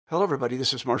Hello, everybody.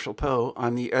 This is Marshall Poe.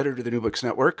 I'm the editor of the New Books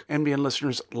Network. NBN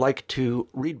listeners like to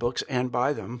read books and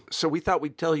buy them. So we thought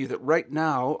we'd tell you that right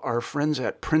now, our friends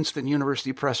at Princeton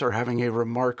University Press are having a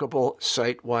remarkable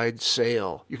site-wide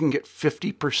sale. You can get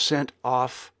 50%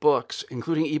 off books,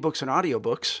 including ebooks and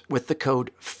audiobooks, with the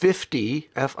code 50,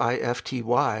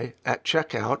 F-I-F-T-Y, at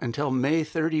checkout until May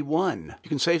 31. You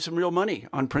can save some real money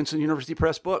on Princeton University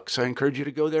Press books. I encourage you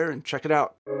to go there and check it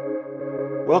out.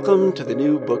 Welcome to the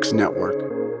New Books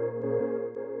Network.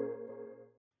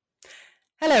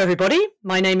 Hello, everybody.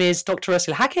 My name is Dr.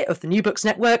 Ursula Hackett of the New Books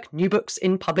Network, New Books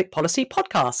in Public Policy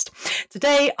podcast.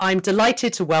 Today, I'm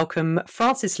delighted to welcome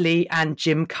Francis Lee and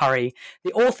Jim Curry,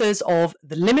 the authors of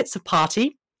The Limits of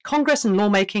Party, Congress and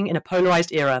Lawmaking in a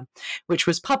Polarized Era, which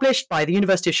was published by the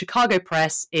University of Chicago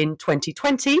Press in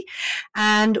 2020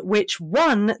 and which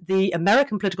won the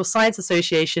American Political Science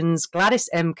Association's Gladys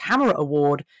M. Kammerer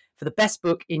Award for the best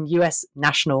book in U.S.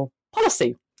 national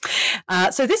policy.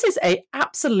 So this is an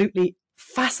absolutely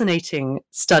fascinating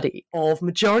study of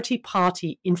majority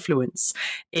party influence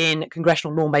in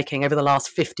congressional lawmaking over the last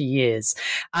 50 years.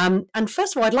 And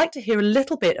first of all, I'd like to hear a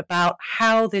little bit about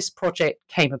how this project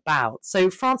came about. So,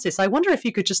 Francis, I wonder if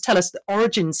you could just tell us the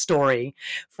origin story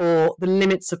for The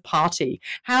Limits of Party.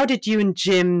 How did you and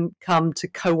Jim come to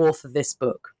co-author this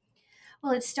book?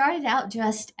 Well, it started out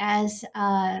just as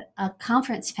a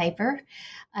conference paper.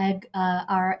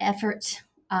 Our effort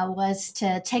was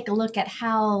to take a look at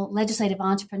how legislative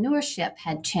entrepreneurship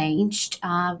had changed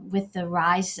with the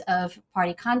rise of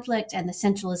party conflict and the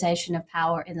centralization of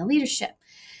power in the leadership.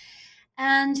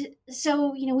 And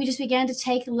so, we just began to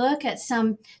take a look at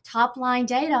some top-line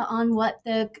data on what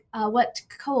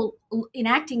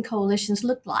enacting coalitions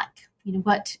looked like.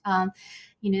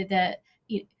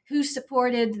 Who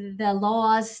supported the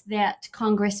laws that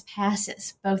Congress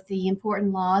passes, both the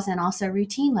important laws and also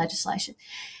routine legislation.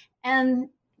 And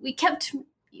we kept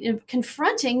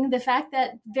confronting the fact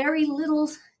that very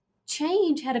little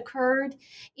change had occurred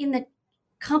in the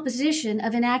composition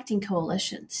of enacting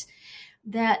coalitions,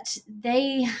 that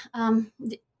they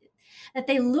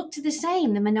looked the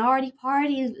same. The minority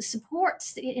party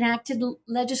supports the enacted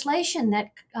legislation that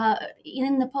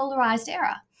in the polarized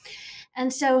era.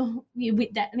 And so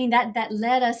that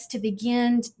led us to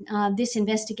begin this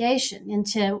investigation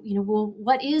into,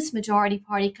 what is majority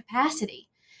party capacity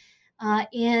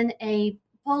in a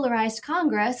polarized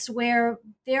Congress where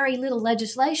very little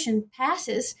legislation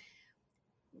passes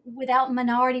without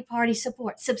minority party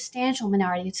support, substantial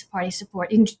minority party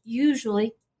support, and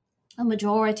usually a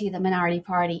majority of the minority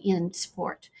party in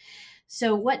support.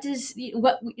 So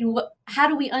how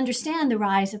do we understand the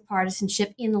rise of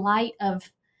partisanship in light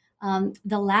of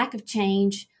the lack of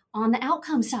change on the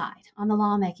outcome side, on the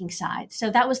lawmaking side? So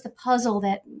that was the puzzle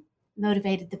that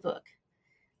motivated the book.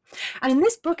 And in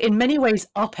this book, in many ways,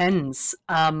 upends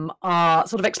our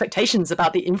sort of expectations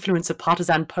about the influence of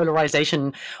partisan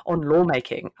polarization on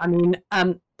lawmaking. I mean,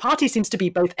 party seems to be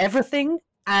both everything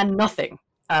and nothing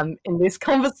in this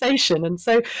conversation. And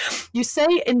so you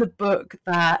say in the book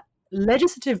that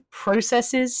legislative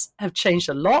processes have changed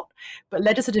a lot, but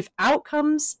legislative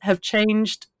outcomes haven't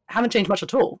changed much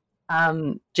at all,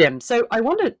 Jim. So I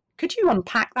wondered, could you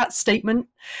unpack that statement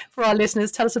for our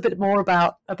listeners? Tell us a bit more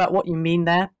about what you mean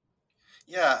there.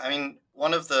 Yeah, I mean,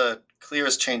 one of the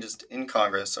clearest changes in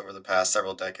Congress over the past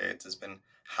several decades has been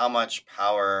how much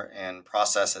power and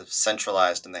process have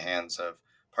centralized in the hands of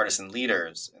partisan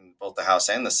leaders in both the House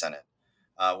and the Senate.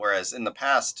 Whereas in the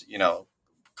past,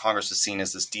 Congress was seen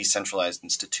as this decentralized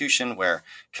institution where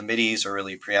committees are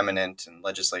really preeminent and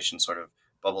legislation sort of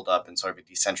bubbled up in sort of a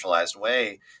decentralized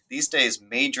way. These days,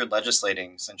 major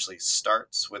legislating essentially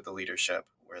starts with the leadership,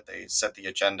 where they set the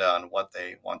agenda on what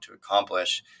they want to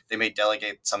accomplish. They may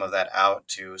delegate some of that out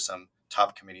to some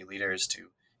top committee leaders to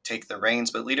take the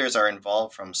reins, but leaders are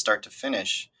involved from start to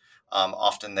finish.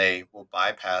 Often they will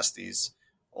bypass these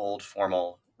old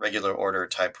formal regular order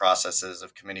type processes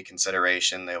of committee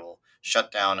consideration. They will shut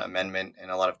down amendment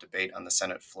and a lot of debate on the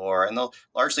Senate floor, and they'll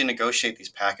largely negotiate these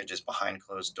packages behind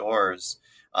closed doors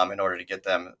in order to get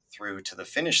them through to the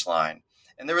finish line.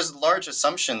 And there was large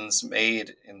assumptions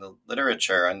made in the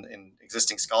literature and in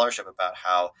existing scholarship about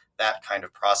how that kind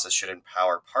of process should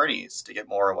empower parties to get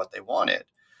more of what they wanted.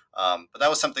 But that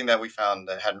was something that we found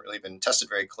that hadn't really been tested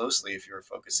very closely if you were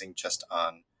focusing just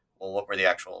on, what were the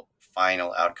actual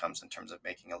final outcomes in terms of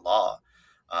making a law.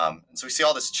 And so we see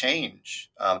all this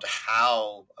change to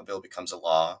how a bill becomes a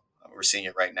law. We're seeing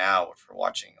it right now if we're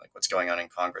watching what's going on in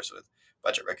Congress with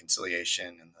budget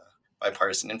reconciliation and the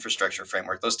bipartisan infrastructure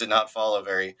framework. Those did not follow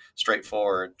very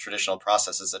straightforward traditional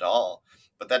processes at all.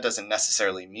 But that doesn't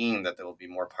necessarily mean that there will be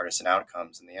more partisan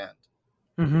outcomes in the end.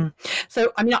 Mm-hmm.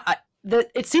 So, I mean,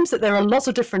 it seems that there are lots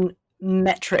of different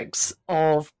metrics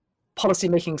of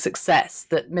policymaking success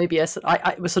that maybe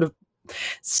I was sort of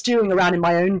stewing around in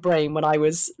my own brain when I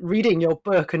was reading your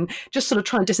book, and just sort of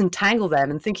trying to disentangle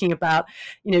them and thinking about,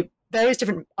 various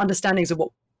different understandings of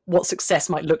what success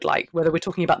might look like, whether we're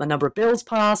talking about the number of bills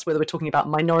passed, whether we're talking about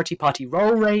minority party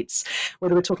roll rates,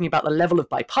 whether we're talking about the level of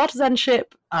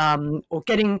bipartisanship, or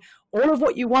getting all of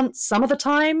what you want some of the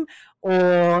time,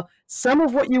 or some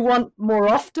of what you want more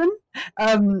often,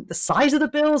 the size of the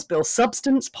bills, bill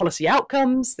substance, policy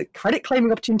outcomes, the credit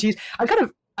claiming opportunities.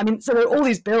 So there are all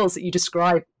these bills that you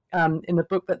describe in the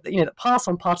book that pass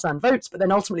on partisan votes, but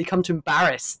then ultimately come to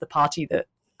embarrass the party that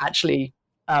actually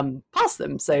passed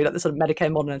them. So like the sort of Medicare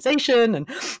modernization and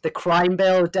the crime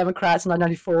bill, Democrats in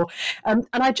 1994. And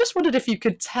I just wondered if you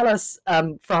could tell us,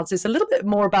 Francis, a little bit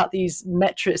more about these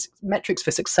metrics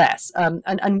for success,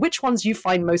 and which ones you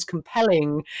find most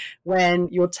compelling when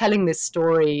you're telling this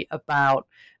story about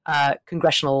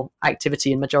congressional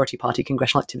activity and majority party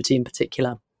congressional activity in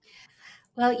particular.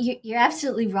 Well, you're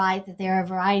absolutely right that there are a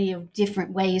variety of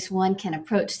different ways one can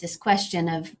approach this question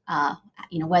of,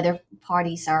 whether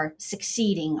parties are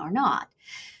succeeding or not.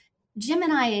 Jim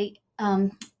and I,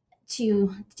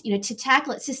 to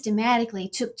tackle it systematically,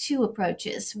 took two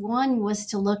approaches. One was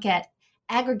to look at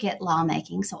aggregate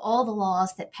lawmaking, so all the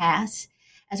laws that pass,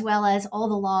 as well as all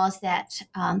the laws that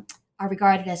are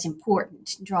regarded as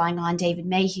important, drawing on David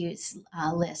Mayhew's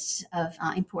list of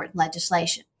important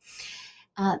legislation.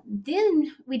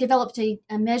 Then we developed a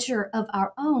measure of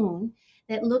our own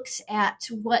that looks at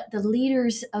what the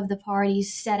leaders of the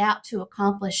parties set out to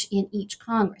accomplish in each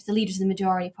Congress, the leaders of the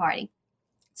majority party.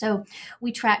 So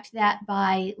we tracked that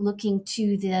by looking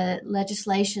to the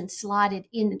legislation slotted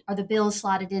in, or the bills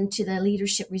slotted into the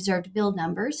leadership reserved bill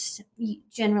numbers,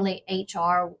 generally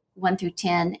HR 1 through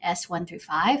 10, S 1 through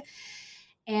 5.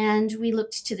 And we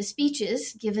looked to the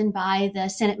speeches given by the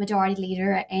Senate Majority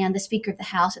Leader and the Speaker of the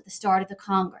House at the start of the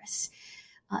Congress.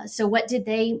 So what did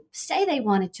they say they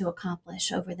wanted to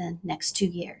accomplish over the next 2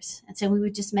 years? And so we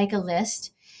would just make a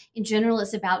list. In general,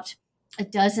 it's about a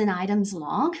dozen items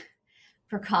long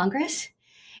per Congress.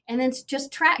 And then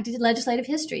just did legislative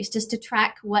histories just to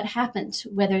track what happened,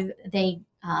 whether they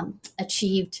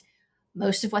achieved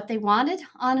most of what they wanted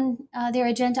on their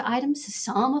agenda items,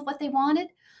 some of what they wanted,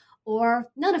 or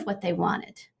none of what they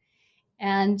wanted.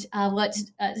 And what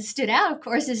stood out, of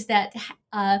course, is that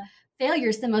failure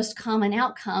is the most common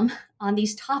outcome on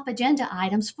these top agenda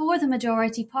items for the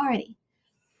majority party.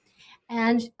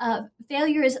 And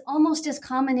failure is almost as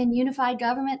common in unified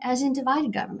government as in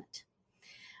divided government.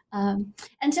 And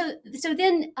so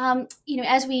then,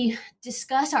 as we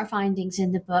discuss our findings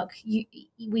in the book,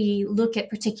 we look at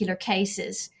particular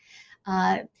cases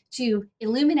to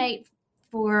illuminate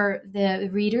for the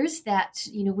readers that,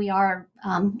 we are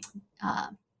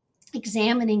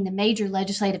examining the major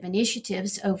legislative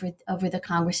initiatives over the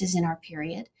Congresses in our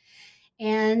period.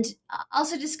 And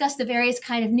also discuss the various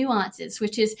kind of nuances,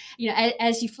 which is,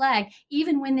 as you flag,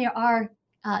 even when there are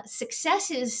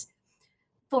successes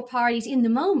for parties in the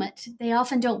moment, they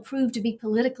often don't prove to be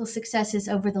political successes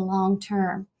over the long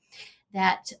term.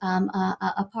 That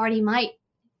a party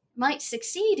might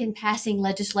succeed in passing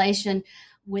legislation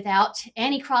without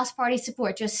any cross-party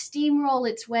support, just steamroll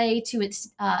its way to its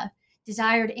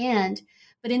desired end,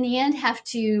 but in the end have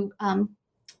to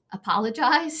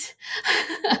apologize,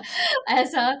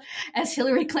 as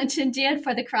Hillary Clinton did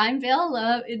for the crime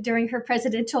bill during her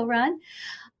presidential run,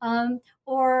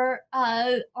 or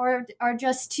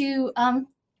just to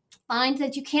find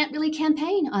that you can't really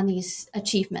campaign on these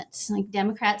achievements. Like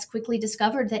Democrats quickly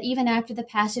discovered that even after the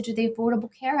passage of the Affordable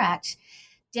Care Act,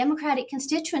 Democratic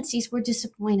constituencies were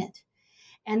disappointed,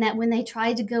 and that when they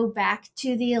tried to go back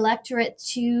to the electorate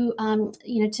to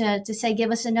say,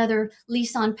 give us another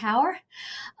lease on power,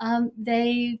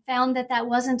 they found that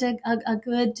wasn't a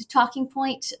good talking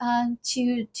point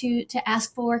to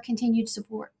ask for continued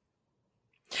support.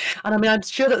 And I mean, I'm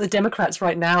sure that the Democrats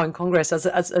right now in Congress,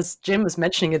 as Jim was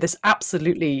mentioning, are this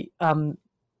absolutely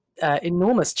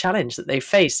enormous challenge that they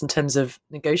face in terms of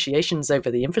negotiations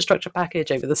over the infrastructure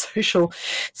package, over the social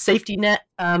safety net,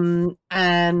 and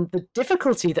the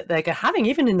difficulty that they're having,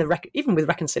 even with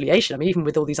reconciliation. I mean, even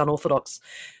with all these unorthodox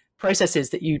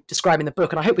processes that you describe in the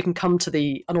book. And I hope we can come to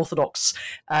the unorthodox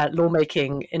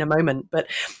lawmaking in a moment. But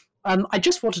I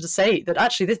just wanted to say that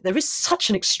actually there is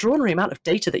such an extraordinary amount of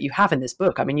data that you have in this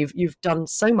book. I mean, you've done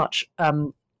so much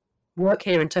work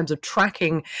here in terms of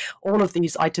tracking all of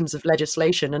these items of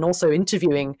legislation and also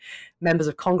interviewing members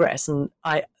of Congress. And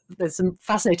there's some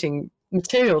fascinating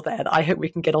material there that I hope we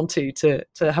can get onto to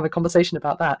have a conversation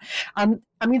about that. I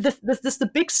mean,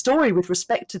 the big story with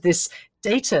respect to this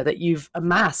data that you've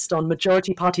amassed on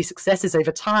majority party successes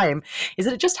over time is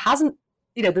that it just hasn't,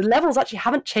 the levels actually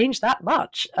haven't changed that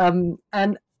much.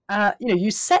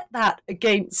 You set that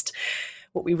against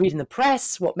what we read in the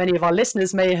press, what many of our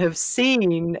listeners may have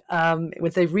seen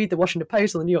when they read the Washington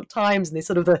Post or the New York Times, and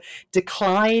the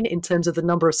decline in terms of the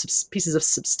number of pieces of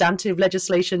substantive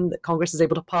legislation that Congress is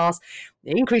able to pass,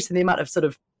 the increase in the amount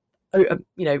of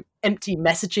empty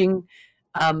messaging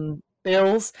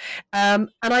bills. And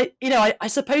I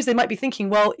suppose they might be thinking,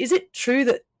 well, is it true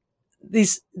that the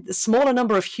smaller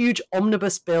number of huge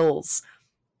omnibus bills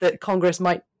that Congress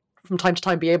might from time to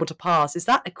time be able to pass, is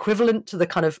that equivalent to the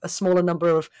kind of a smaller number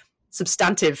of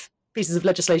substantive pieces of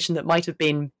legislation that might have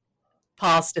been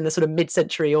passed in the sort of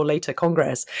mid-century or later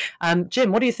Congress?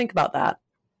 Jim, what do you think about that?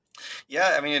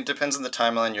 Yeah, I mean, it depends on the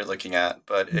timeline you're looking at.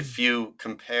 But if you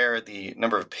compare the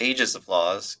number of pages of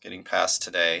laws getting passed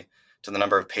today to the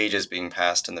number of pages being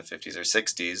passed in the 50s or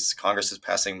 60s, Congress is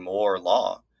passing more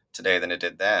law today than it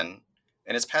did then.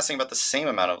 And it's passing about the same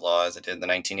amount of law as it did in the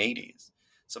 1980s.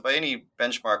 So by any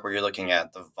benchmark where you're looking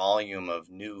at the volume of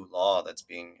new law that's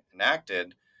being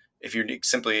enacted, if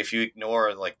you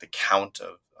ignore like the count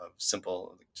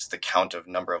just the count of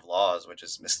number of laws, which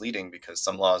is misleading because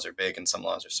some laws are big and some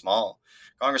laws are small,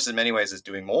 Congress in many ways is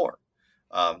doing more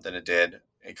than it did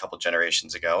a couple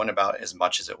generations ago and about as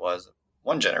much as it was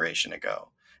one generation ago.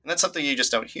 And that's something you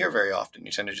just don't hear very often.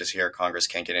 You tend to just hear Congress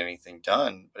can't get anything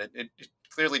done, but it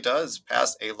clearly does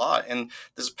pass a lot. And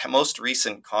this most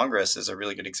recent Congress is a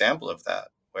really good example of that,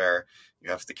 where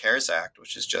you have the CARES Act,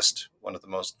 which is just one of the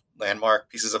most landmark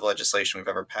pieces of legislation we've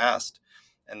ever passed.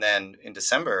 And then in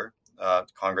December,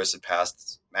 Congress had passed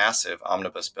this massive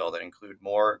omnibus bill that included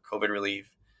more COVID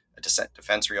relief, a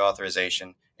defense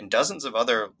reauthorization, and dozens of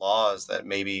other laws that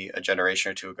maybe a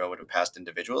generation or two ago would have passed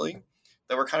individually,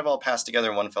 that were kind of all passed together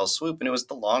in one fell swoop. And it was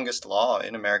the longest law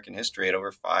in American history at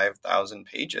over 5,000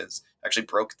 pages. Actually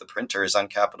broke the printers on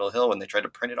Capitol Hill when they tried to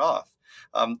print it off.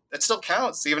 It still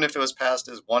counts, even if it was passed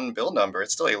as one bill number.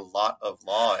 It's still a lot of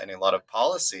law and a lot of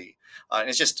policy. And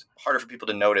it's just harder for people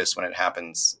to notice when it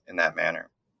happens in that manner.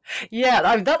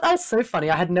 Yeah, that's so funny.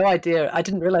 I had no idea. I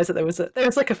didn't realize that there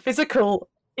was like a physical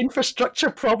infrastructure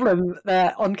problem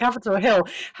there on Capitol Hill.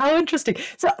 How interesting.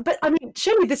 So, but I mean,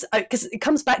 surely this, because it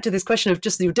comes back to this question of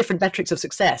just the different metrics of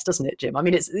success, doesn't it, Jim? I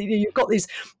mean, you've got these,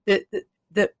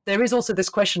 there is also this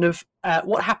question of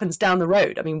what happens down the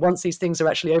road. I mean, once these things are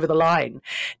actually over the line,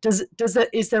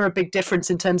 is there a big difference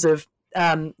in terms of,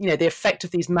 the effect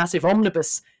of these massive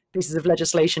omnibus pieces of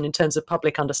legislation in terms of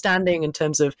public understanding, in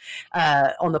terms of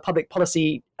on the public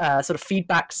policy sort of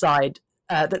feedback side,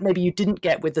 that maybe you didn't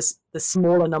get with the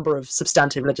smaller number of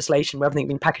substantive legislation where everything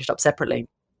being packaged up separately?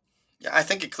 Yeah, I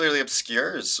think it clearly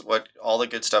obscures what all the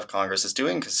good stuff Congress is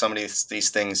doing because some of these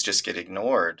things just get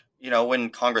ignored. When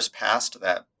Congress passed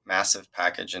that massive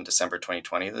package in December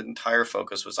 2020, the entire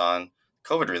focus was on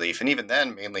COVID relief. And even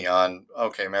then, mainly on,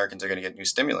 okay, Americans are going to get new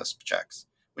stimulus checks,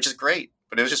 which is great.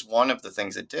 But it was just one of the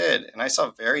things it did. And I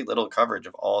saw very little coverage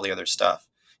of all the other stuff.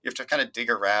 You have to kind of dig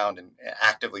around and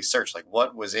actively search, like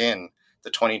what was in the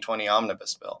 2020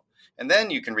 omnibus bill. And then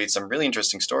you can read some really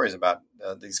interesting stories about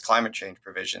these climate change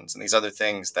provisions and these other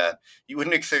things that you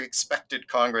wouldn't have expected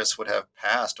Congress would have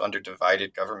passed under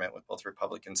divided government with both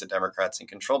Republicans and Democrats in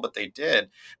control, but they did.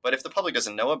 But if the public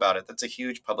doesn't know about it, that's a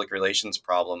huge public relations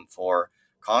problem for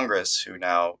Congress, who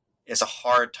now has a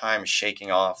hard time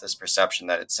shaking off this perception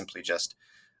that it's simply just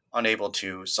unable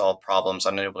to solve problems,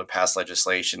 unable to pass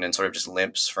legislation, and sort of just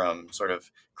limps from sort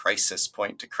of crisis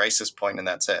point to crisis point, and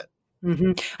that's it.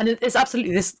 Mm-hmm. And it's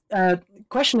absolutely this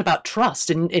question about trust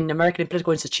in American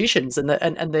political institutions and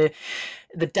the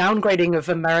downgrading of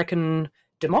American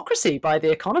democracy by the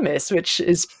economists, which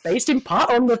is based in part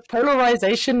on the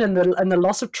polarization and the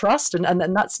loss of trust,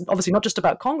 and that's obviously not just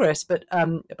about Congress, but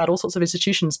about all sorts of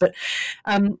institutions. But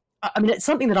I mean, it's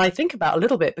something that I think about a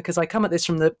little bit because I come at this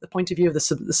from the point of view of the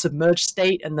submerged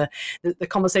state and the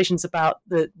conversations about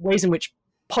the ways in which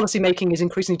policymaking is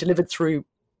increasingly delivered through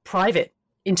private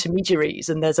intermediaries,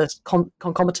 and there's a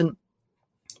concomitant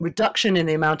reduction in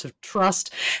the amount of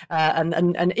trust and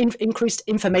increased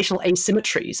informational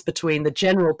asymmetries between the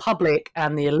general public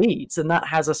and the elites, and that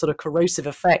has a sort of corrosive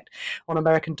effect on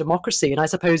American democracy. And I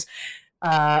suppose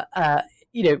the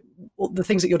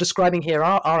things that you're describing here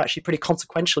are actually pretty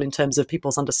consequential in terms of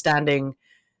people's understanding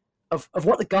of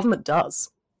what the government does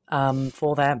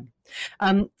for them.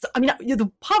 I mean,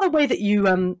 the part of the way that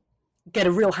you get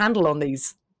a real handle on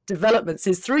these developments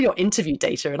is through your interview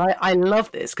data. And I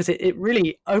love this because it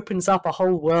really opens up a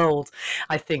whole world,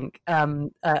 I think,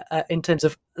 in terms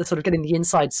of sort of getting the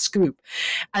inside scoop.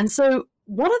 And so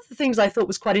one of the things I thought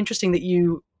was quite interesting that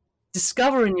you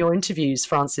discover in your interviews,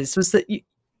 Francis, was that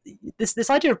this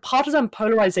idea of partisan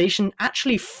polarization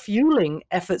actually fueling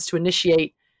efforts to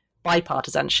initiate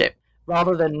bipartisanship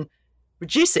rather than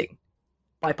reducing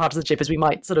bipartisanship, as we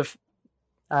might sort of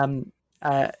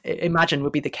imagine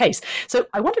would be the case. So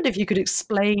I wondered if you could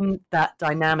explain that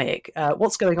dynamic,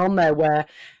 what's going on there where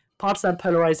partisan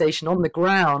polarization on the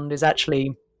ground is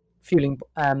actually fueling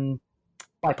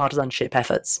bipartisanship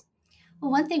efforts.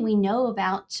 Well, one thing we know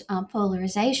about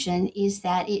polarization is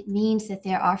that it means that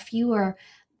there are fewer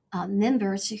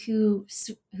members who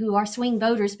are swing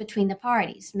voters between the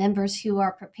parties, members who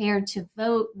are prepared to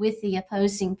vote with the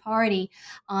opposing party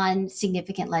on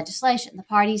significant legislation. The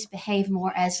parties behave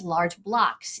more as large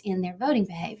blocs in their voting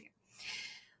behavior.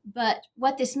 But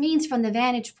what this means from the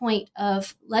vantage point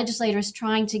of legislators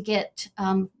trying to get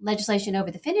legislation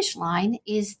over the finish line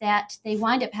is that they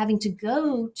wind up having to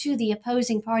go to the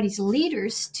opposing party's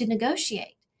leaders to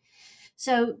negotiate.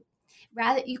 So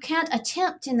rather, you can't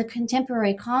attempt in the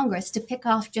contemporary Congress to pick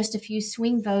off just a few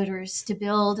swing voters to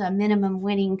build a minimum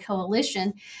winning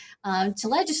coalition to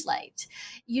legislate.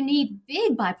 You need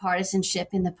big bipartisanship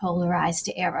in the polarized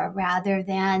era rather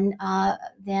than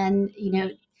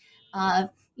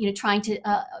trying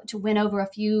to win over a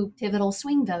few pivotal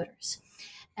swing voters.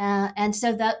 And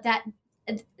so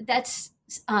that's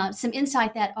some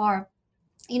insight that our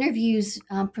interviews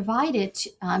provided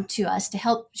to us to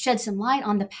help shed some light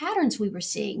on the patterns we were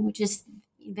seeing, which is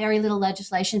very little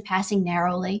legislation passing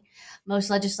narrowly, most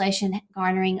legislation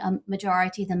garnering a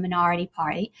majority of the minority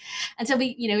party. And so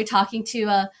we're talking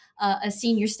to a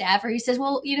senior staffer who says,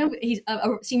 well, he's a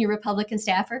senior Republican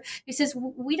staffer who says,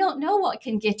 we don't know what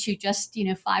can get you just,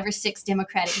 5 or 6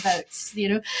 Democratic votes.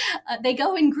 They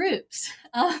go in groups.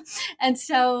 And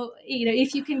so,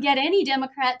 if you can get any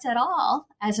Democrats at all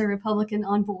as a Republican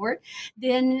on board,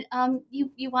 then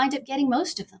you wind up getting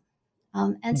most of them.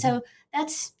 And so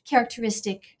that's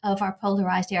characteristic of our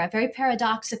polarized era, very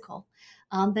paradoxical.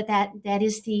 But that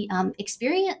is the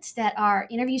experience that our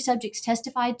interview subjects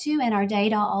testified to and our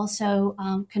data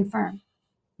also confirm.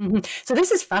 Mm-hmm. So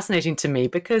this is fascinating to me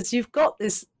because you've got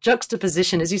this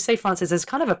juxtaposition, as you say, Francis. There's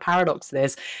kind of a paradox.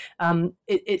 It's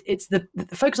the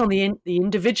focus on the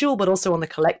individual, but also on the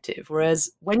collective.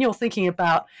 Whereas when you're thinking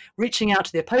about reaching out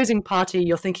to the opposing party,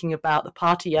 you're thinking about the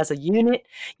party as a unit.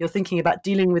 You're thinking about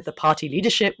dealing with the party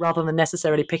leadership rather than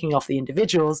necessarily picking off the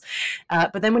individuals.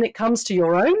 But then when it comes to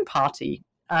your own party,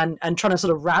 and trying to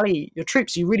sort of rally your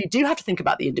troops, you really do have to think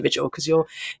about the individual because you're,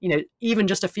 even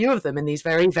just a few of them in these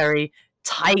very, very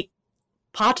tight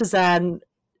partisan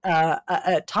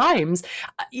times,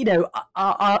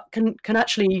 can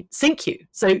actually sink you.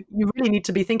 So you really need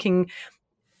to be thinking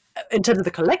in terms of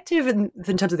the collective and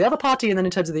in terms of the other party and then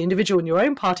in terms of the individual in your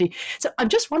own party. So I'm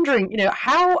just wondering,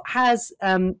 how has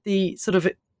the sort of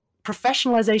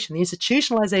professionalization, the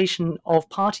institutionalization of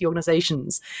party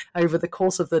organizations over the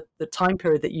course of the time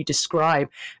period that you describe,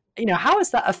 how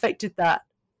has that affected that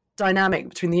dynamic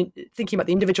between thinking about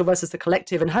the individual versus the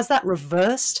collective, and has that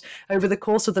reversed over the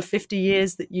course of the 50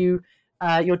 years that your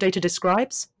data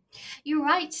describes? You're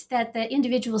right that the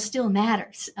individual still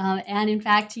matters, and in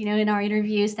fact, in our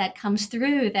interviews that comes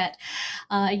through that,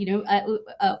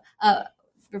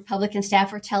 Republican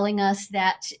staff are telling us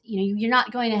that you're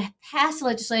not going to pass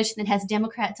legislation that has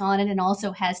Democrats on it and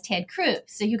also has Ted Cruz.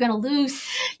 So you're going to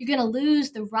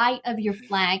lose the right of your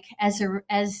flank as a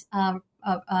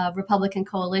Republican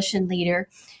coalition leader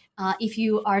if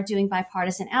you are doing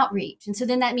bipartisan outreach. And so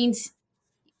then that means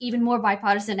even more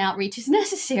bipartisan outreach is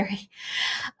necessary.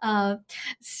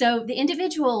 So the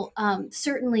individual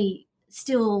certainly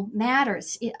still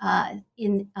matters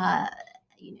in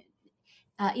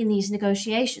these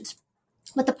negotiations.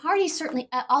 But the parties certainly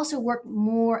also work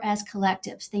more as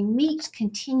collectives. They meet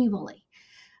continually.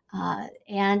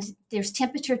 And there's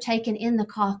temperature taken in the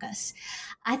caucus.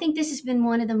 I think this has been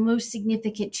one of the most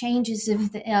significant changes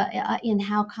in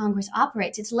how Congress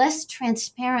operates. It's less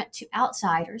transparent to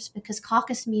outsiders because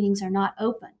caucus meetings are not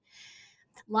open.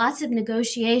 Lots of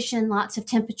negotiation, lots of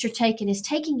temperature taken is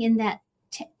taking in that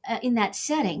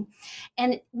setting,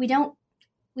 and we don't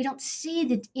see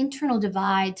the internal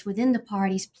divides within the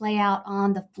parties play out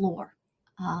on the floor.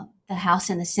 The House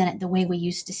and the Senate the way we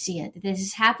used to see it. This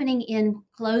is happening in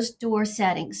closed door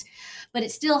settings, but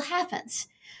it still happens.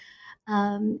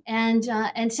 And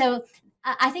so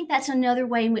I think that's another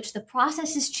way in which the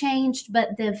process has changed,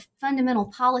 but the fundamental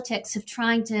politics of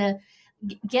trying to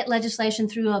get legislation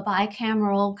through a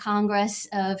bicameral Congress,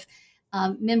 of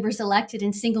members elected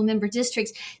in single member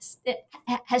districts, it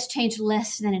has changed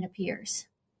less than it appears.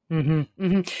 Mm-hmm,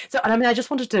 mm-hmm. So, and I mean, I just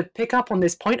wanted to pick up on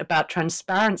this point about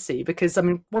transparency, because I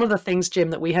mean, one of the things, Jim,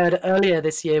 that we heard earlier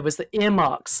this year was that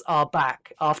earmarks are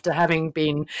back after having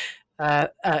been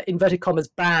inverted commas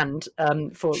banned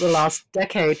for the last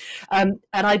decade. And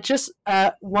I just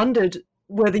wondered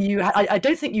whether I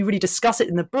don't think you really discuss it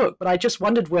in the book, but I just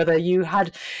wondered whether you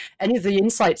had any of the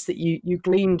insights that you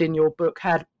gleaned in your book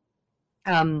could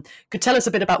tell us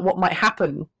a bit about what might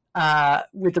happen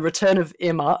with the return of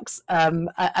earmarks,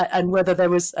 and whether there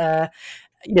was the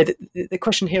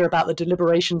question here about the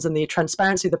deliberations and the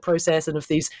transparency of the process and of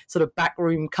these sort of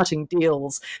backroom cutting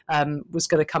deals was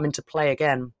going to come into play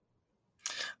again.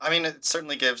 I mean, it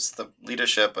certainly gives the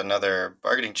leadership another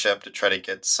bargaining chip to try to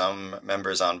get some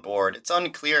members on board. It's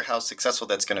unclear how successful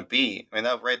that's going to be. I mean,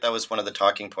 that was one of the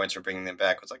talking points for bringing them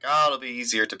back. It was like, it'll be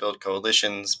easier to build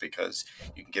coalitions because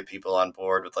you can get people on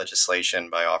board with legislation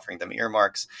by offering them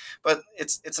earmarks. But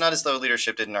it's not as though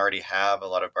leadership didn't already have a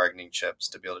lot of bargaining chips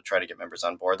to be able to try to get members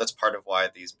on board. That's part of why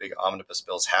these big omnibus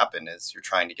bills happen, is you're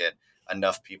trying to get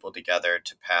enough people together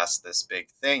to pass this big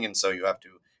thing. And so you have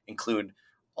to include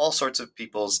all sorts of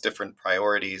people's different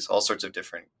priorities, all sorts of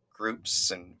different groups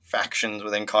and factions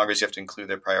within Congress. You have to include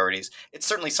their priorities. It's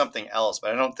certainly something else,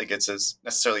 but I don't think it's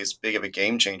necessarily as big of a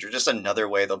game changer. Just another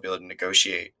way they'll be able to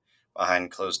negotiate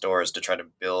behind closed doors to try to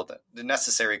build the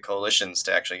necessary coalitions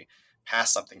to actually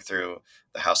pass something through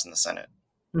the House and the Senate.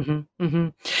 Mm-hmm, mm-hmm.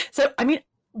 So, I mean,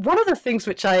 one of the things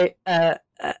which I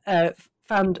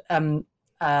found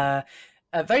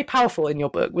very powerful in your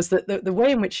book was that the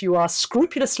way in which you are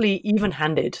scrupulously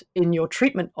even-handed in your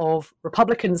treatment of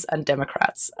Republicans and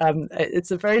Democrats.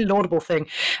 It's a very laudable thing.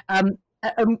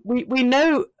 We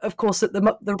know, of course, that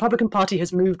the Republican Party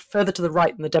has moved further to the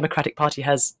right than the Democratic Party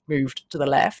has moved to the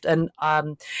left, and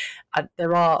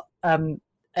there are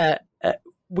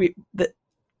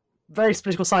various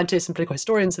political scientists and political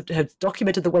historians have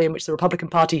documented the way in which the Republican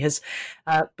Party has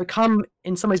become,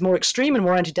 in some ways, more extreme and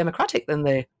more anti-democratic than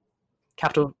the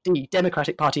capital D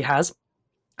Democratic Party has.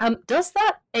 Does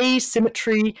that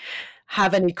asymmetry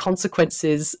have any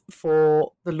consequences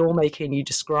for the lawmaking you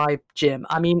describe, Jim?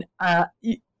 I mean,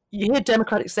 you hear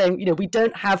Democrats saying, we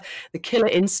don't have the killer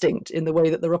instinct in the way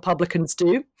that the Republicans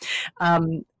do.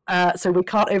 So we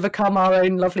can't overcome our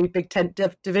own lovely big tent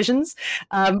divisions.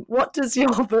 What does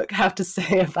your book have to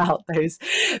say about those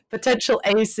potential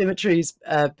asymmetries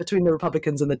between the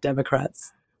Republicans and the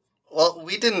Democrats? Well,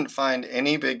 we didn't find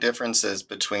any big differences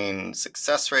between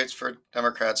success rates for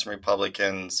Democrats and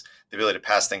Republicans, the ability to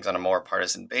pass things on a more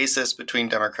partisan basis between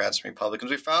Democrats and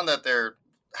Republicans. We found that the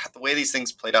way these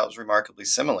things played out was remarkably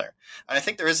similar. And I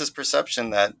think there is this perception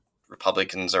that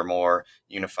Republicans are more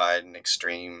unified and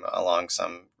extreme along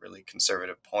some really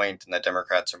conservative point, and that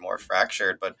Democrats are more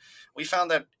fractured. But we found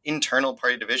that internal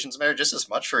party divisions matter just as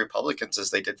much for Republicans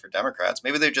as they did for Democrats.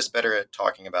 Maybe they're just better at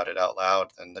talking about it out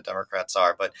loud than the Democrats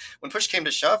are. But when push came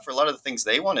to shove, for a lot of the things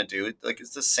they want to do,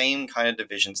 it's the same kind of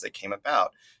divisions that came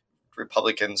about.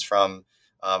 Republicans from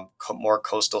more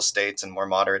coastal states and more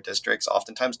moderate districts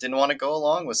oftentimes didn't want to go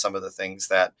along with some of the things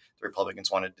that the Republicans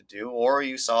wanted to do, or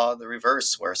you saw the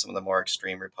reverse, where some of the more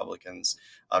extreme Republicans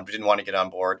didn't want to get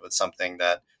on board with something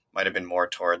that might have been more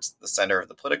towards the center of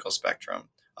the political spectrum.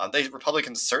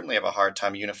 Republicans certainly have a hard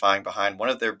time unifying behind one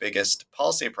of their biggest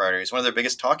policy priorities, one of their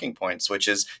biggest talking points, which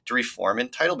is to reform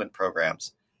entitlement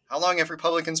programs. How long have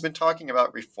Republicans been talking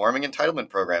about reforming entitlement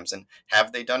programs, and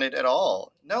have they done it at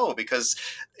all? No, because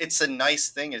it's a nice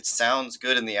thing. It sounds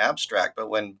good in the abstract, but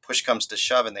when push comes to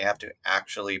shove and they have to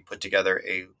actually put together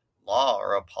a law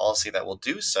or a policy that will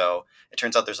do so, it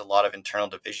turns out there's a lot of internal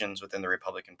divisions within the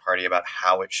Republican Party about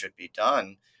how it should be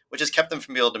done, which has kept them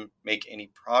from being able to make any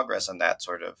progress on that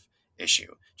sort of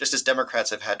issue. Just as Democrats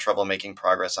have had trouble making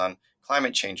progress on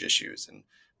climate change issues and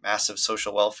massive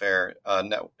social welfare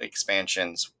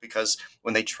expansions, because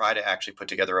when they try to actually put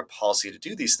together a policy to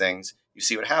do these things, you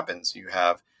see what happens. You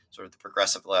have sort of the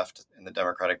progressive left in the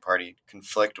Democratic Party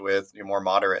conflict with your more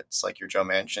moderates, like your Joe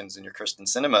Manchins and your Kirsten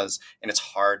Sinemas, and it's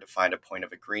hard to find a point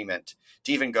of agreement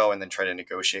to even go and then try to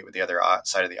negotiate with the other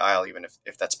side of the aisle, even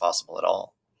if that's possible at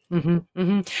all. Mm-hmm,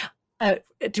 mm-hmm.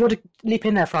 Do you want to leap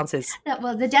in there, Frances?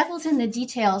 Well, the devil's in the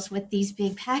details with these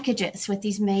big packages, with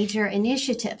these major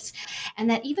initiatives, and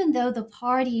that even though the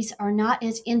parties are not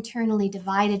as internally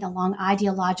divided along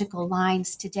ideological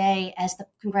lines today as the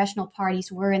congressional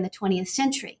parties were in the 20th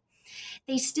century,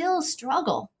 they still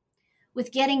struggle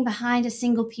with getting behind a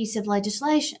single piece of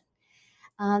legislation.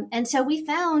 And so we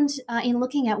found, in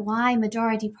looking at why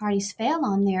majority parties fail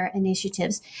on their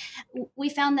initiatives, we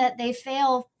found that they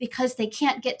fail because they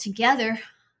can't get together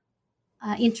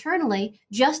internally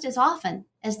just as often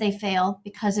as they fail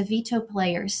because of veto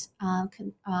players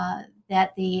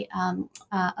that the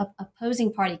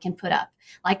opposing party can put up,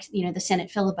 like the Senate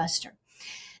filibuster.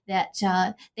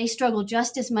 That they struggle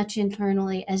just as much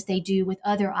internally as they do with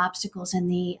other obstacles in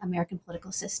the American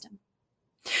political system.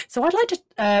 So I'd like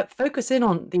to focus in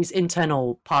on these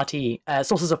internal party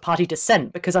sources of party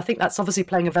dissent, because I think that's obviously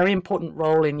playing a very important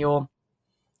role in your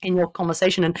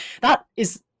conversation. And that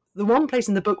is the one place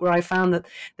in the book where I found that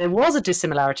there was a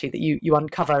dissimilarity that you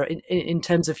uncover in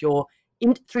terms of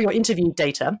through your interview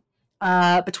data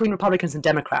between Republicans and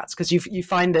Democrats, because you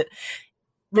find that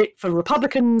for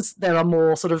Republicans there are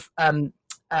more sort of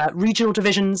regional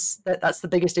divisions. That's the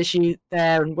biggest issue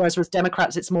there, and whereas with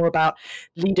Democrats it's more about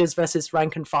leaders versus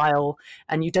rank and file,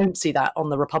 and you don't see that on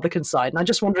the Republican side. And I'm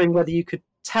just wondering whether you could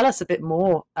tell us a bit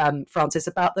more, Francis,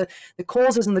 about the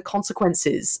causes and the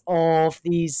consequences of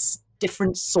these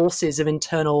different sources of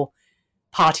internal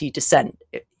party dissent.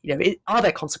 Are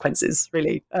there consequences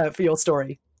really for your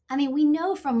story? I mean, we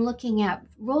know from looking at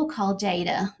roll call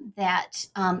data that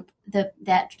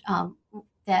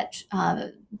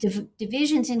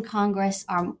divisions in Congress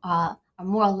are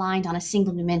more aligned on a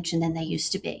single dimension than they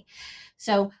used to be.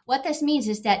 So what this means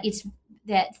is that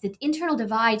the internal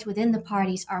divides within the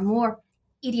parties are more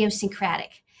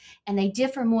idiosyncratic, and they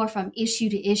differ more from issue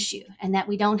to issue, and that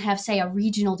we don't have, say, a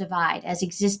regional divide as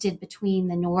existed between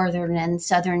the Northern and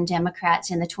Southern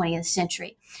Democrats in the 20th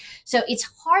century. So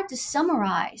it's hard to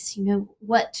summarize,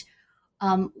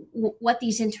 what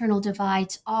these internal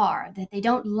divides are, that they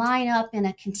don't line up in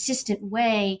a consistent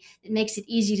way that makes it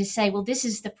easy to say, well, this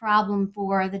is the problem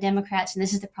for the Democrats and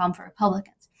this is the problem for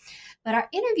Republicans. But our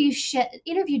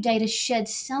interview data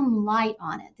sheds some light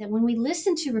on it, that when we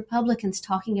listen to Republicans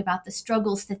talking about the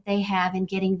struggles that they have in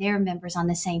getting their members on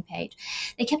the same page,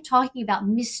 they kept talking about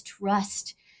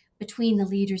mistrust between the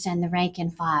leaders and the rank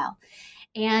and file.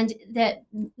 And that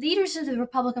leaders of the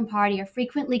Republican Party are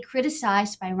frequently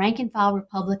criticized by rank and file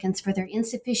Republicans for their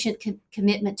insufficient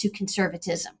commitment to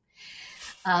conservatism.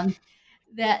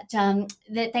 That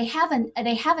they have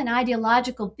an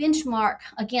ideological benchmark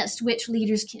against which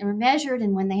leaders are measured,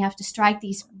 and when they have to strike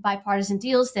these bipartisan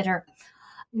deals that are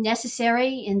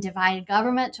necessary in divided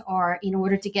government or in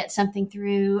order to get something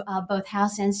through both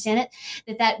House and Senate,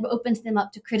 that opens them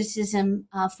up to criticism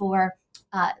for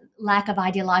lack of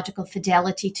ideological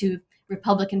fidelity to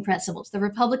Republican principles, the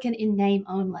Republican in name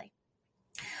only.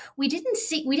 We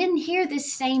didn't hear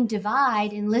this same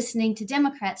divide in listening to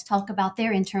Democrats talk about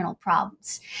their internal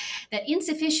problems. That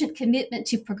insufficient commitment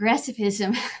to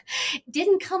progressivism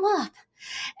didn't come up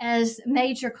as a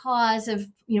major cause of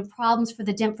problems for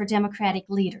Democratic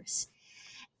leaders.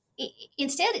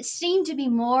 Instead, it seemed to be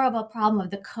more of a problem of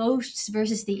the coasts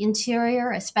versus the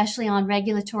interior, especially on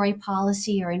regulatory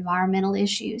policy or environmental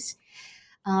issues.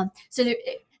 So there,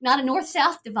 not a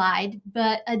north-south divide,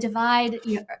 but a divide,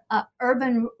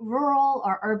 urban-rural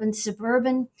or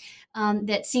urban-suburban,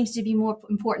 that seems to be more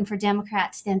important for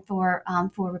Democrats than for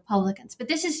Republicans. But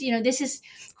this is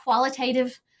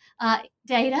qualitative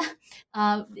data.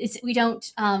 We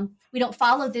don't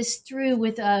follow this through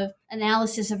with a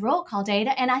analysis of roll call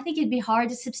data, and I think it'd be hard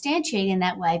to substantiate in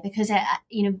that way because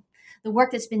the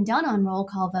work that's been done on roll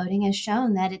call voting has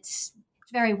shown that it's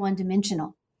very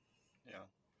one-dimensional.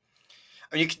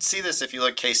 I mean, you can see this if you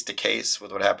look case to case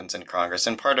with what happens in Congress.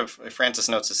 And part of Francis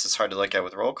notes this is hard to look at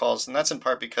with roll calls, and that's in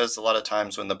part because a lot of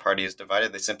times when the party is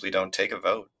divided, they simply don't take a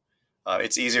vote.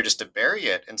 It's easier just to bury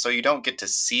it, and so you don't get to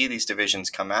see these divisions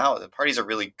come out. The parties are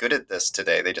really good at this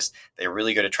today. They're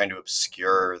really good at trying to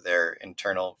obscure their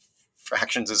internal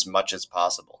fractions as much as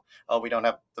possible. Oh, we don't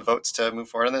have the votes to move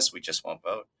forward on this. We just won't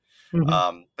vote.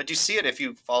 Mm-hmm. But you see it if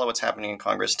you follow what's happening in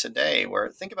Congress today, where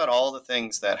think about all the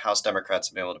things that House Democrats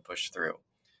have been able to push through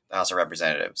the House of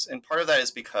Representatives. And part of that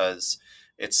is because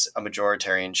it's a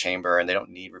majoritarian chamber and they don't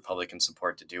need Republican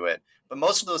support to do it. But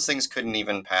most of those things couldn't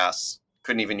even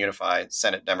unify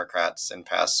Senate Democrats and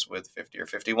pass with 50 or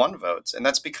 51 votes. And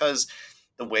that's because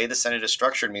the way the Senate is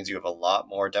structured means you have a lot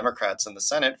more Democrats in the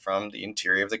Senate from the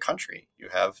interior of the country. You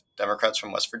have Democrats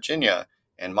from West Virginia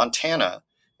and Montana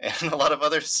and a lot of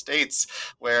other states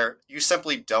where you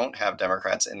simply don't have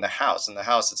Democrats in the House. In the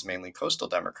House, it's mainly coastal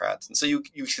Democrats. And so you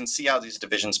can see how these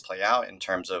divisions play out in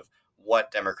terms of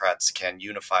what Democrats can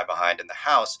unify behind in the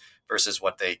House versus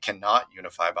what they cannot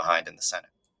unify behind in the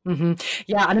Senate. Mm-hmm.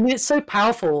 Yeah, and I mean, it's so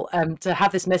powerful to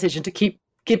have this message and to keep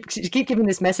giving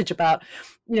this message about,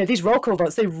 these roll call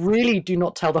votes. They really do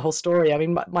not tell the whole story. I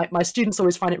mean, my students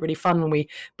always find it really fun when we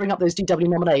bring up those DW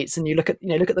nominates and you look at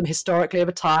them historically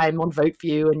over time on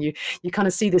VoteView, and you kind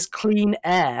of see this clean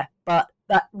air, but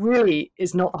that really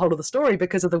is not the whole of the story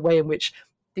because of the way in which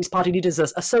these party leaders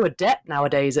are so adept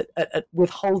nowadays at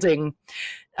withholding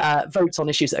votes on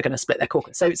issues that are going to split their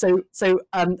caucus. So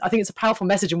I think it's a powerful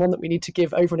message, and one that we need to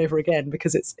give over and over again,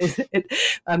 because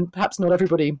perhaps not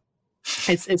everybody.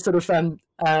 It's sort of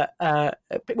well,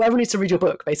 everyone needs to read your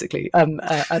book, basically,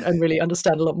 and really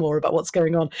understand a lot more about what's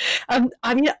going on.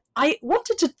 I mean, I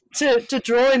wanted to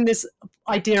draw in this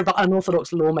idea about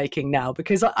unorthodox lawmaking now,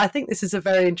 because I think this is a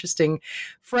very interesting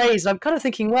phrase. I'm kind of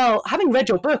thinking, well, having read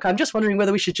your book, I'm just wondering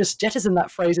whether we should just jettison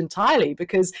that phrase entirely,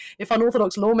 because if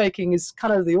unorthodox lawmaking is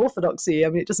kind of the orthodoxy, I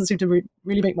mean, it doesn't seem to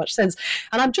really make much sense.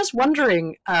 And I'm just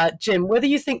wondering, Jim, whether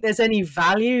you think there's any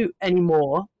value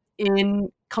anymore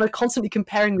in kind of constantly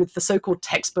comparing with the so-called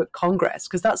textbook Congress,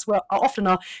 because that's where often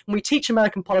when we teach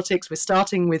American politics, we're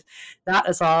starting with that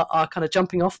as our kind of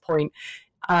jumping off point.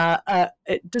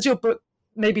 Does your book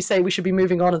maybe say we should be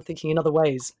moving on and thinking in other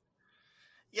ways?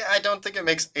 Yeah, I don't think it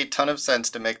makes a ton of sense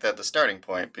to make that the starting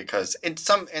point, because in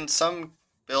some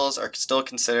bills are still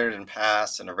considered and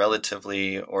passed in a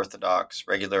relatively orthodox,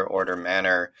 regular order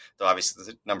manner, though obviously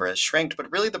the number has shrinked. But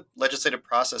really, the legislative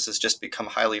process has just become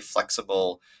highly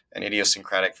flexible and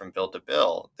idiosyncratic from bill to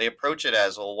bill. They approach it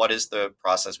as, well, what is the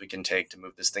process we can take to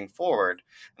move this thing forward?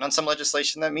 And on some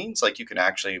legislation, that means like you can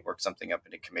actually work something up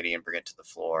in a committee and bring it to the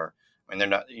floor. I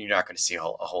mean, you're not going to see a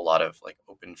whole lot of like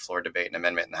open floor debate and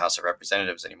amendment in the House of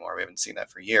Representatives anymore. We haven't seen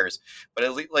that for years. But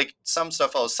at least, like, some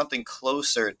stuff follows something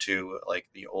closer to like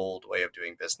the old way of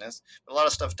doing business. But a lot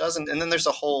of stuff doesn't. And then there's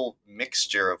a whole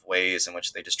mixture of ways in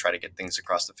which they just try to get things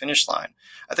across the finish line.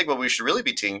 I think what we should really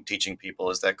be teaching people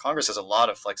is that Congress has a lot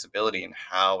of flexibility in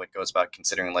how it goes about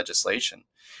considering legislation.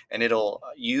 And it'll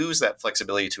use that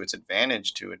flexibility to its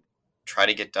advantage to try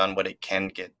to get done what it can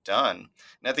get done.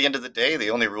 And at the end of the day, the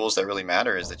only rules that really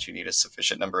matter is that you need a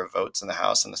sufficient number of votes in the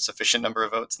House and a sufficient number of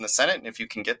votes in the Senate. And if you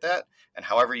can get that, and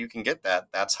however you can get that,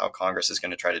 that's how Congress is going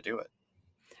to try to do it.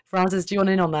 Frances, do you want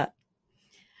in on that?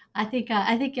 I think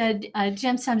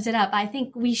Jim sums it up. I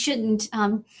think we shouldn't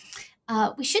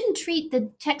treat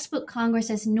the textbook Congress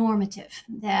as normative.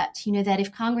 That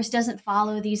if Congress doesn't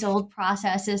follow these old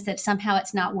processes, that somehow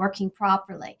it's not working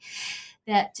properly.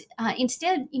 That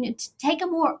instead, to take a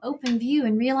more open view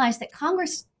and realize that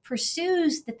Congress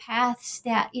pursues the paths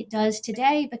that it does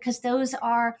today because those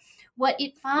are what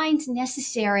it finds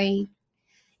necessary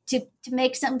to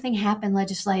make something happen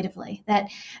legislatively. That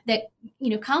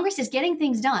Congress is getting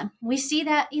things done. We see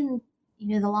that in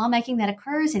the lawmaking that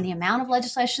occurs and the amount of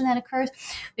legislation that occurs.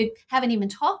 We haven't even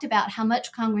talked about how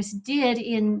much Congress did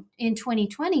in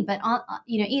 2020, but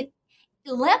it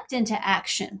leapt into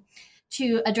action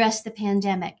to address the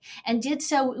pandemic, and did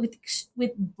so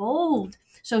with bold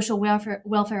social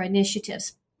welfare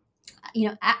initiatives.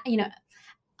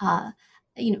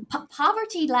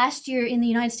 Poverty last year in the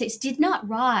United States did not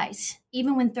rise,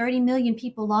 even when 30 million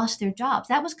people lost their jobs.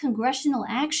 That was congressional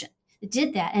action that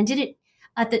did that, and did it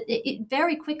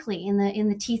very quickly in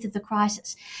the teeth of the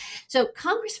crisis. So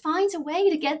Congress finds a way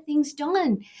to get things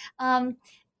done, and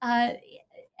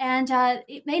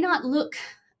it may not look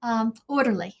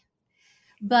orderly.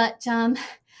 But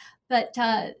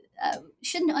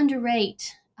shouldn't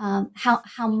underrate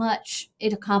how much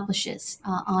it accomplishes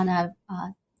on an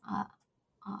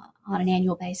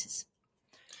annual basis.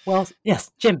 Well,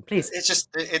 yes, Jim, please. It's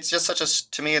just such a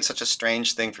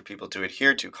strange thing for people to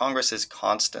adhere to. Congress has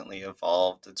constantly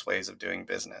evolved its ways of doing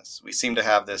business. We seem to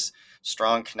have this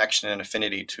strong connection and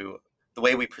affinity to the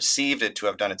way we perceived it to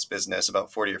have done its business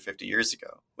about 40 or 50 years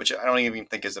ago, which I don't even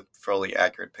think is a fully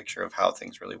accurate picture of how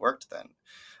things really worked then.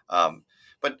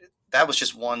 But that was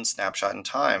just one snapshot in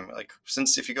time. Like,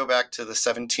 since if you go back to the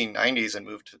 1790s and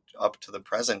move up to the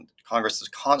present, Congress is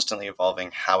constantly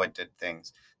evolving how it did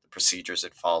things, the procedures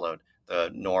it followed,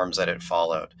 the norms that it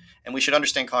followed. And we should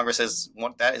understand Congress as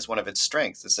that is one of its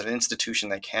strengths. It's an institution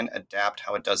that can adapt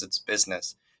how it does its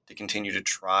business to continue to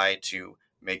try to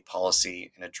make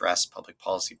policy and address public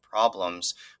policy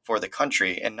problems for the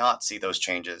country and not see those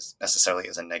changes necessarily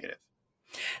as a negative.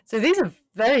 So these are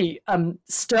very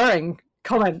stirring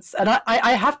comments, and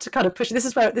I have to kind of push. This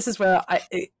is where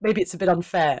maybe it's a bit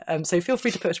unfair. So feel free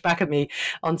to push back at me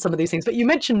on some of these things. But you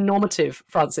mentioned normative,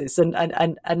 Frances, and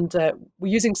we're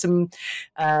using some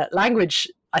language,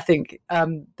 I think,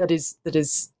 that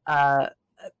is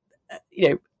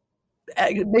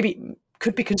maybe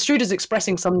could be construed as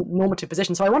expressing some normative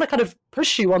position. So I want to kind of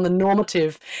push you on the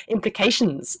normative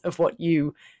implications of what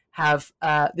you have,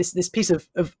 this piece of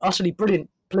utterly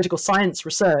brilliant political science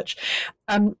research.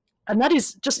 And that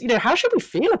is just, how should we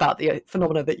feel about the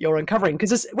phenomena that you're uncovering?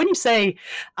 Because when you say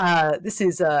this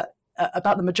is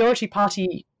about the majority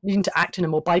party needing to act in a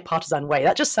more bipartisan way.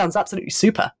 That just sounds absolutely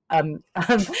super.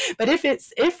 But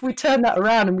if we turn that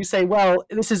around and we say, well,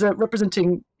 this is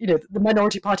representing, the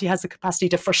minority party has the capacity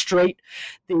to frustrate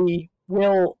the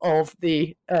will of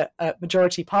the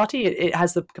majority party. It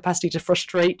has the capacity to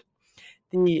frustrate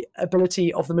the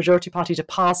ability of the majority party to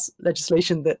pass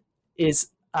legislation that is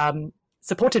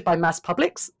supported by mass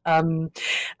publics.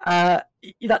 That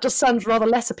just sounds rather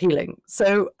less appealing.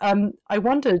 So I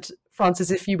wondered,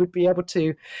 Francis, if you would be able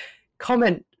to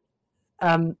comment,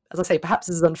 as I say, perhaps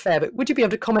this is unfair, but would you be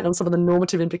able to comment on some of the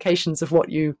normative implications of what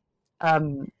you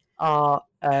find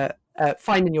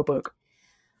in your book?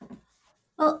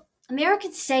 Well,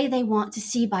 Americans say they want to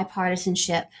see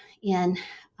bipartisanship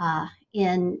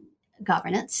in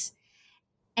governance,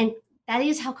 and that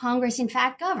is how Congress, in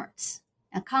fact, governs.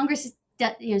 Now, Congress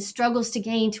struggles to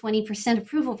gain 20%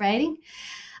 approval rating,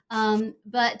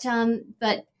 but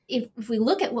if we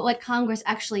look at what Congress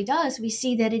actually does, we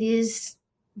see that it is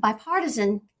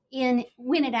bipartisan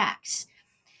when it acts.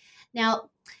 Now,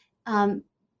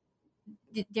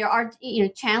 there are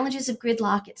challenges of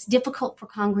gridlock. It's difficult for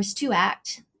Congress to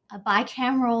act. A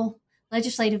bicameral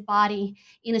legislative body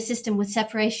in a system with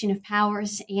separation of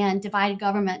powers and divided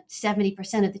government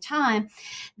 70% of the time,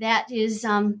 that is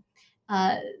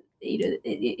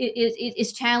it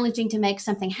is challenging to make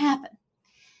something happen.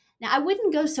 Now, I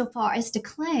wouldn't go so far as to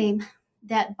claim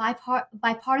that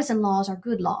bipartisan laws are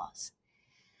good laws.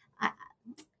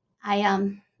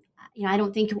 I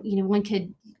don't think one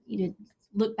could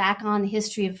look back on the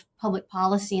history of public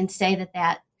policy and say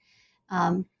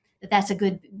that's a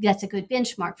good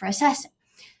benchmark for assessing.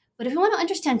 But if you want to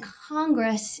understand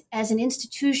Congress as an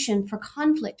institution for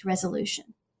conflict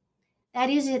resolution,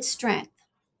 that is its strength.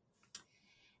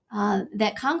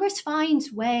 That Congress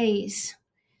finds ways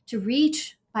to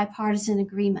reach bipartisan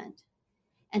agreement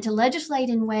and to legislate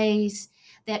in ways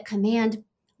that command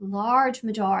large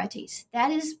majorities.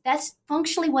 That's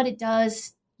functionally what it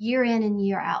does year in and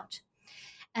year out.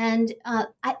 And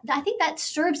I think that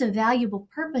serves a valuable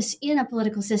purpose in a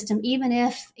political system, even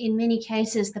if in many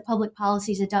cases the public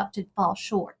policies adopted fall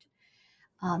short.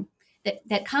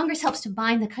 That Congress helps to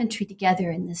bind the country together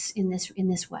in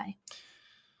this way.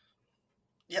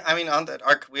 Yeah, I mean, on that,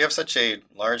 we have such a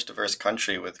large, diverse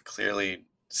country with clearly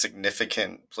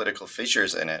significant political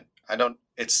fissures in it.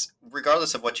 It's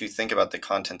regardless of what you think about the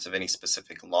contents of any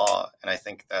specific law, and I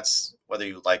think that's whether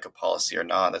you like a policy or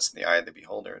not, that's in the eye of the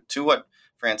beholder. To what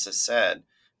Francis said,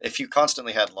 if you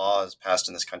constantly had laws passed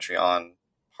in this country on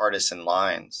partisan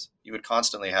lines, you would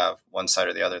constantly have one side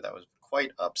or the other that was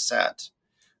quite upset,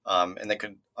 and that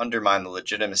could undermine the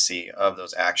legitimacy of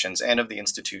those actions and of the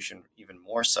institution even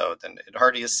more so than it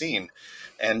already has seen.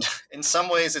 And in some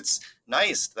ways, it's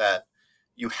nice that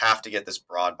you have to get this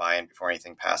broad buy-in before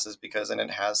anything passes, because then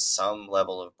it has some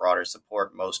level of broader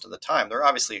support most of the time. There are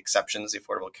obviously exceptions, the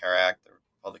Affordable Care Act, the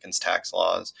Republicans' tax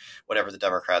laws, whatever the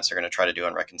Democrats are going to try to do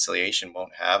on reconciliation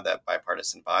won't have that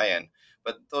bipartisan buy-in.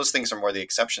 But those things are more the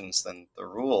exceptions than the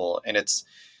rule. And it's,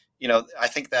 I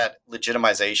think that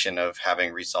legitimization of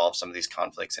having resolved some of these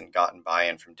conflicts and gotten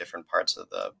buy-in from different parts of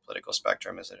the political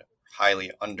spectrum is a highly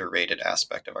underrated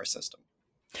aspect of our system.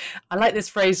 I like this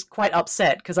phrase, quite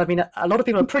upset, because I mean, a lot of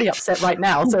people are pretty upset right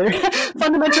now. So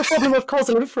fundamental problem of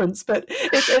causal inference, but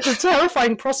it's a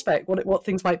terrifying prospect, what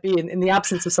things might be in the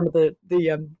absence of some of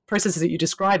the processes that you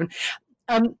describe.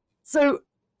 And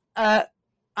I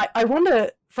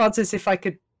wonder, Francis, if I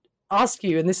could ask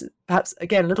you, and this is perhaps,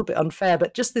 again, a little bit unfair,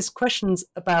 but just this questions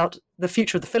about the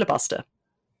future of the filibuster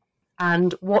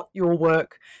and what your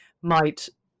work might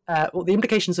the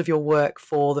implications of your work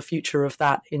for the future of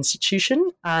that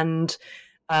institution, and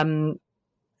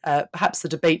perhaps the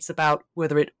debates about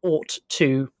whether it ought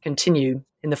to continue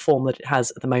in the form that it has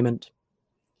at the moment.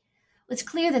 It's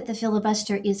clear that the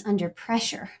filibuster is under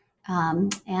pressure,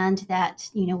 and that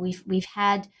we've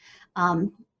had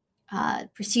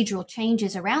procedural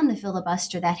changes around the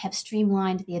filibuster that have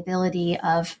streamlined the ability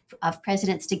of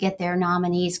presidents to get their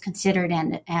nominees considered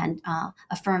and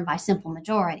affirmed by simple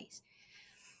majorities.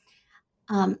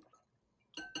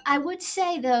 I would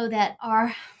say, though, that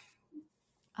our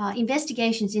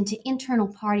investigations into internal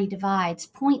party divides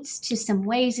points to some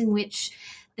ways in which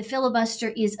the filibuster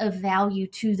is of value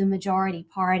to the majority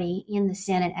party in the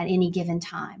Senate at any given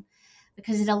time,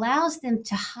 because it allows them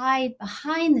to hide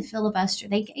behind the filibuster.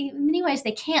 In many ways,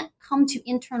 they can't come to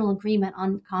internal agreement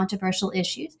on controversial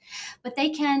issues, but they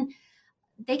can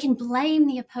blame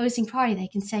the opposing party. They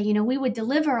can say, we would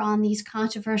deliver on these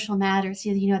controversial matters,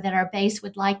 that our base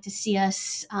would like to see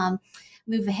us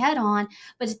move ahead on,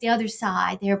 but at the other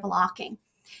side, they're blocking.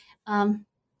 And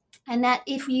that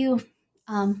if you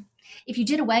if you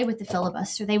did away with the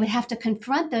filibuster, they would have to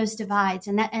confront those divides,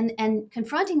 and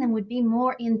confronting them would be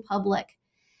more in public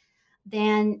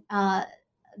than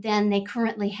they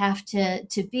currently have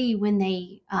to be when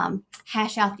they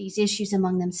hash out these issues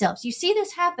among themselves. You see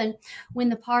this happen when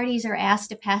the parties are asked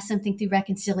to pass something through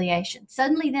reconciliation.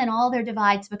 Suddenly, then all their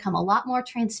divides become a lot more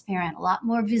transparent, a lot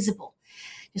more visible.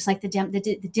 Just like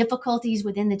the difficulties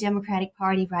within the Democratic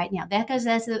Party right now. That goes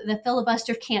as the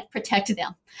filibuster can't protect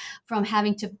them from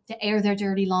having to air their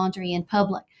dirty laundry in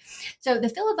public. So the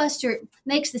filibuster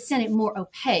makes the Senate more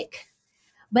opaque.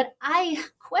 But I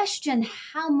question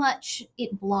how much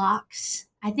it blocks.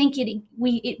 I think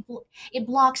it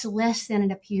blocks less than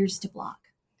it appears to block,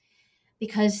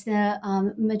 because the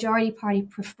majority party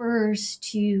prefers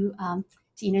to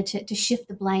shift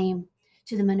the blame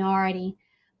to the minority,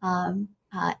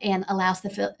 and allows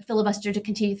the filibuster to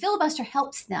continue. Filibuster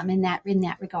helps them in that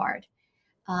regard.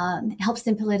 It helps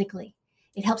them politically.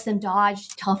 It helps them dodge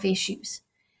tough issues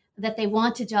that they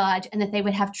want to dodge and that they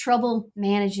would have trouble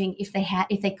managing if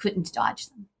they couldn't dodge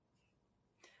them.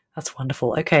 That's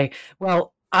wonderful. Okay,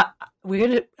 well, we're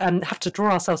going to have to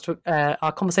draw ourselves to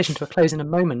our conversation to a close in a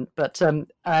moment, but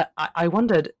I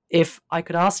wondered if I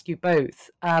could ask you both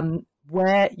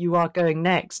where you are going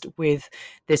next with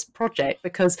this project,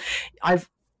 because I've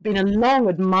been a long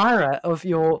admirer of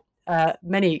your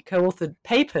many co-authored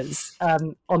papers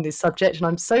on this subject, and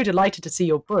I'm so delighted to see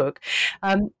your book.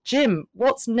 Jim,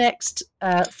 what's next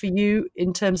for you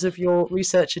in terms of your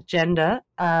research agenda,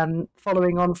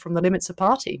 following on from the limits of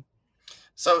party?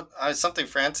 So something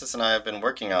Francis and I have been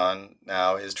working on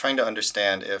now is trying to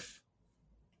understand if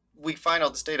we find all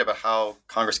this data about how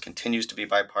Congress continues to be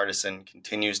bipartisan,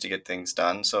 continues to get things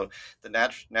done. So the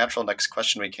natural next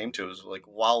question we came to was like,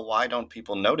 well, why don't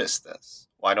people notice this?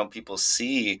 Why don't people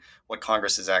see what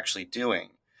Congress is actually doing?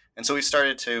 And so we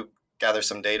started to gather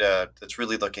some data that's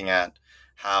really looking at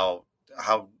how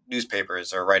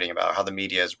newspapers are writing about, how the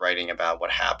media is writing about what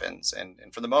happens. And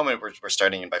for the moment, we're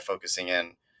starting in by focusing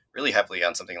in really heavily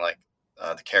on something like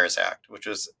the CARES Act, which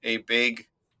was a big,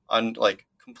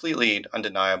 completely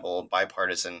undeniable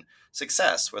bipartisan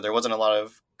success where there wasn't a lot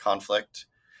of conflict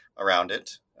around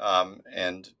it.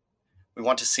 And we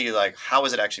want to see how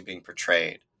is it actually being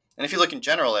portrayed? And if you look in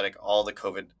general at all the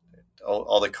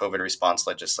COVID response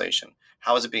legislation,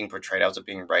 how is it being portrayed? How is it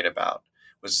being written about?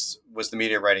 Was the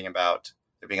media writing about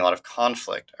there being a lot of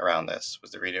conflict around this?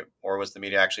 Was the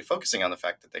media actually focusing on the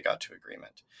fact that they got to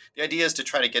agreement? The idea is to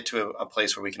try to get to a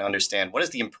place where we can understand what is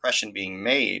the impression being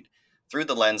made through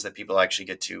the lens that people actually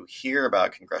get to hear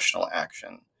about congressional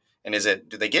action. And are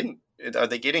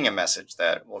they getting a message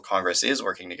that, well, Congress is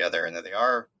working together and that they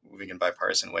are moving in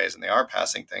bipartisan ways and they are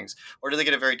passing things? Or do they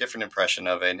get a very different impression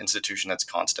of an institution that's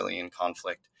constantly in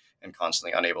conflict and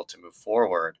constantly unable to move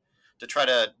forward? To try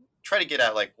to get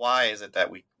at why is it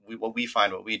that what we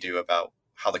find what we do about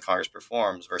how the Congress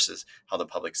performs versus how the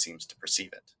public seems to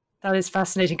perceive it. That is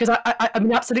fascinating, because I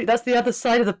mean, absolutely, that's the other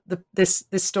side of this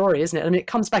story, isn't it? And it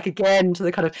comes back again to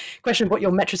the kind of question of what your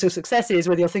metrics of success is,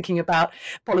 whether you're thinking about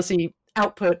policy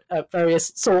output of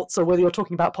various sorts, or whether you're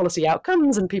talking about policy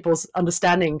outcomes and people's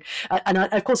understanding. And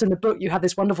of course, in the book, you have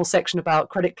this wonderful section about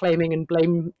credit claiming and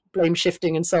blame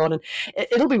shifting and so on. And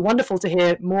it'll be wonderful to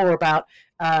hear more about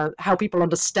how people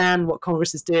understand what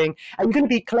Congress is doing. Are you going to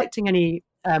be collecting any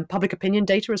public opinion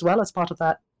data as well as part of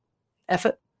that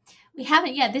effort? We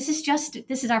haven't yet. This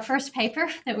is our first paper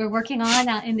that we're working on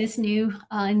in this new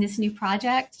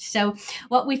project. So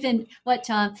Jim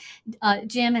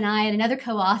and I and another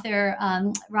co-author,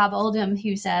 Rob Oldham,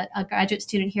 who's a graduate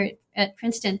student here at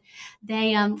Princeton,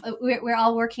 we're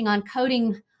all working on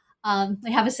coding.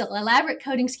 We have an elaborate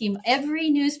coding scheme. Every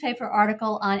newspaper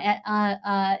article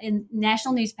in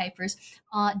national newspapers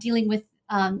dealing with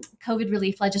COVID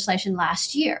relief legislation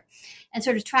last year, and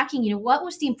sort of tracking, what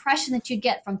was the impression that you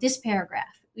get from this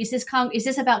paragraph? Is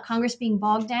this about Congress being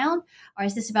bogged down, or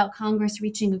is this about Congress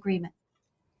reaching agreement?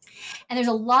 And there's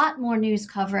a lot more news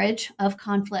coverage of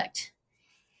conflict.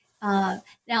 Now,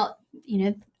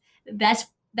 that's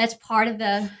part of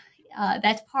the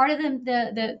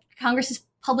Congress's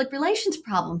public relations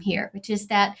problem here, which is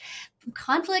that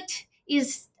conflict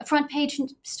is a front page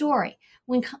story.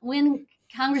 When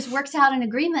Congress works out an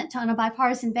agreement on a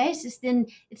bipartisan basis, then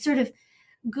it's sort of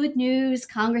good news.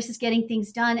 Congress is getting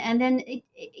things done. And then,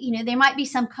 there might be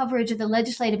some coverage of the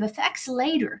legislative effects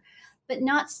later, but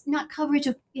not coverage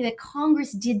of that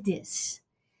Congress did this.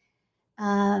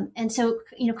 And so,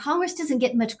 Congress doesn't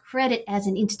get much credit as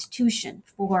an institution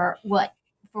for what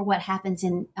happens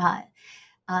in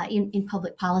in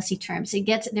public policy terms.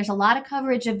 There's a lot of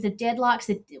coverage of the deadlocks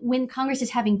that when Congress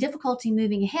is having difficulty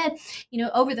moving ahead.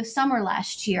 Over the summer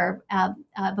last year,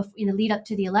 in the lead up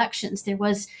to the elections, there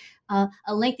was a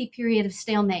lengthy period of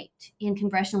stalemate in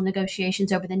congressional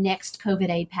negotiations over the next COVID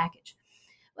aid package.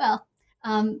 Well,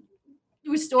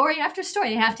 story after story,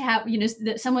 they have to have,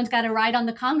 someone's got to write on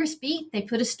the Congress beat. They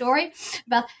put a story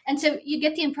about, and so you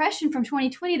get the impression from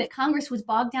 2020 that Congress was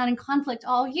bogged down in conflict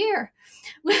all year,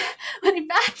 when in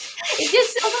fact it did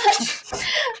so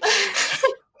much.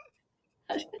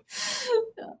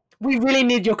 We really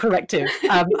need your corrective.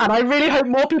 And I really hope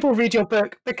more people read your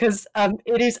book, because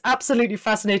it is absolutely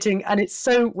fascinating and it's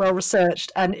so well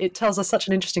researched, and it tells us such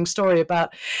an interesting story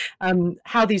about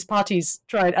how these parties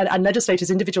try and legislators,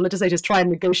 individual legislators, try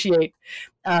and negotiate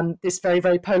this very,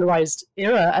 very polarized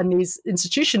era, and these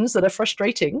institutions that are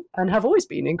frustrating and have always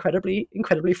been incredibly,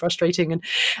 incredibly frustrating.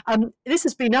 And this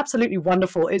has been absolutely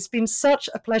wonderful. It's been such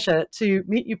a pleasure to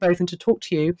meet you both and to talk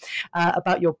to you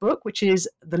about your book, which is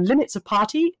The Limits of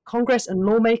Party, Congress and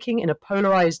Lawmaking in a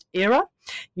Polarized Era,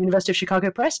 University of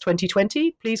Chicago Press,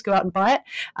 2020. Please go out and buy it.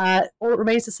 All it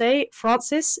remains to say,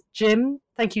 Frances, Jim,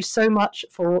 thank you so much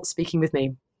for speaking with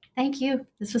me. Thank you.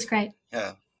 This was great.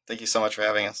 Yeah. Thank you so much for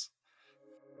having us.